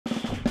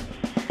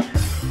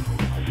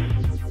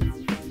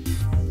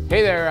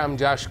Hey there, I'm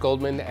Josh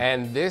Goldman,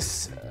 and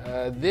this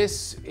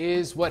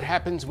is what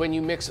happens when you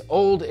mix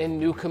old and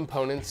new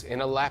components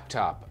in a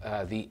laptop,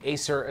 the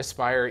Acer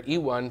Aspire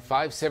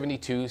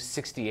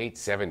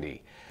E1-572-6870.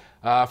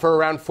 For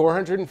around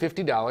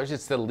 $450,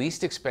 it's the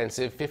least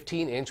expensive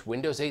 15-inch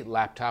Windows 8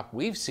 laptop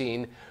we've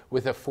seen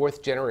with a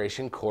 4th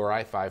generation Core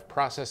i5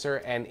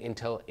 processor and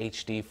Intel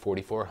HD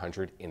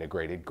 4400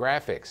 integrated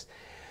graphics.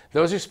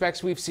 Those are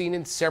specs we've seen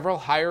in several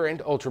higher-end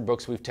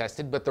Ultrabooks we've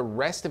tested, but the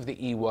rest of the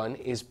E1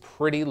 is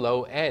pretty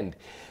low-end.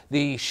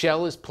 The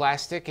shell is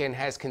plastic and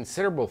has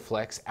considerable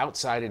flex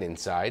outside and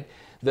inside.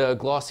 The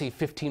glossy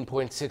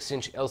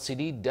 15.6-inch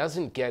LCD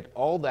doesn't get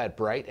all that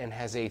bright and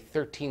has a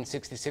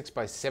 1366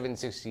 by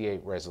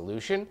 768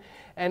 resolution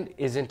and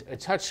isn't a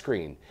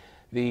touchscreen.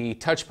 The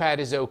touchpad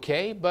is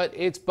okay, but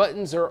its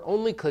buttons are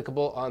only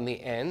clickable on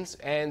the ends,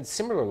 and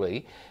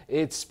similarly,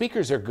 its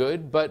speakers are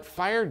good, but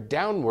fire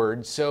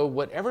downward, so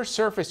whatever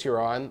surface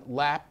you're on,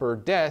 lap or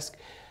desk,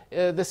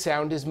 the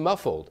sound is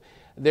muffled.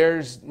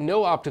 There's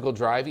no optical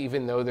drive,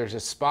 even though there's a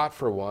spot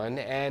for one,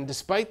 and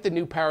despite the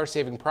new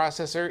power-saving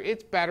processor,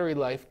 its battery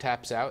life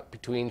taps out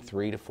between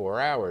 3 to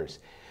 4 hours.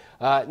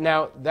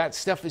 Now, that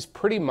stuff is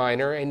pretty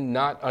minor and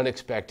not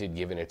unexpected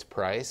given its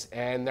price,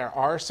 and there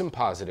are some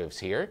positives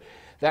here.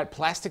 That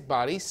plastic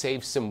body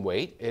saves some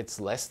weight.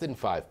 It's less than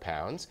 5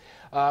 pounds,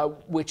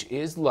 which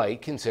is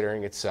light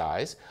considering its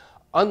size.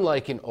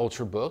 Unlike an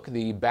Ultrabook,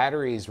 the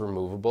battery is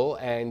removable,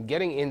 and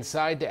getting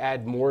inside to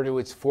add more to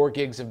its 4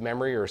 gigs of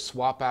memory or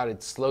swap out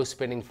its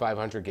slow-spinning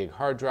 500 gig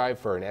hard drive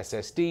for an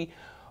SSD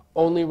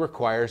only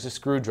requires a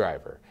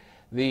screwdriver.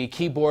 The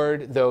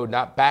keyboard, though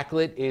not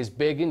backlit, is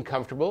big and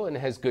comfortable and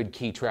has good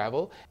key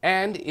travel,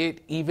 and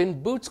it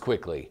even boots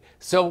quickly.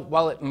 So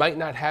while it might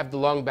not have the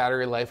long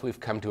battery life we've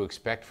come to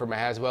expect from a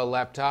Haswell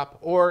laptop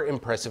or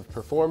impressive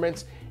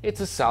performance,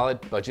 it's a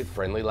solid,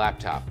 budget-friendly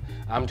laptop.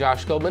 I'm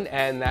Josh Goldman,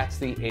 and that's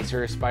the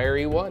Acer Aspire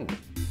E1.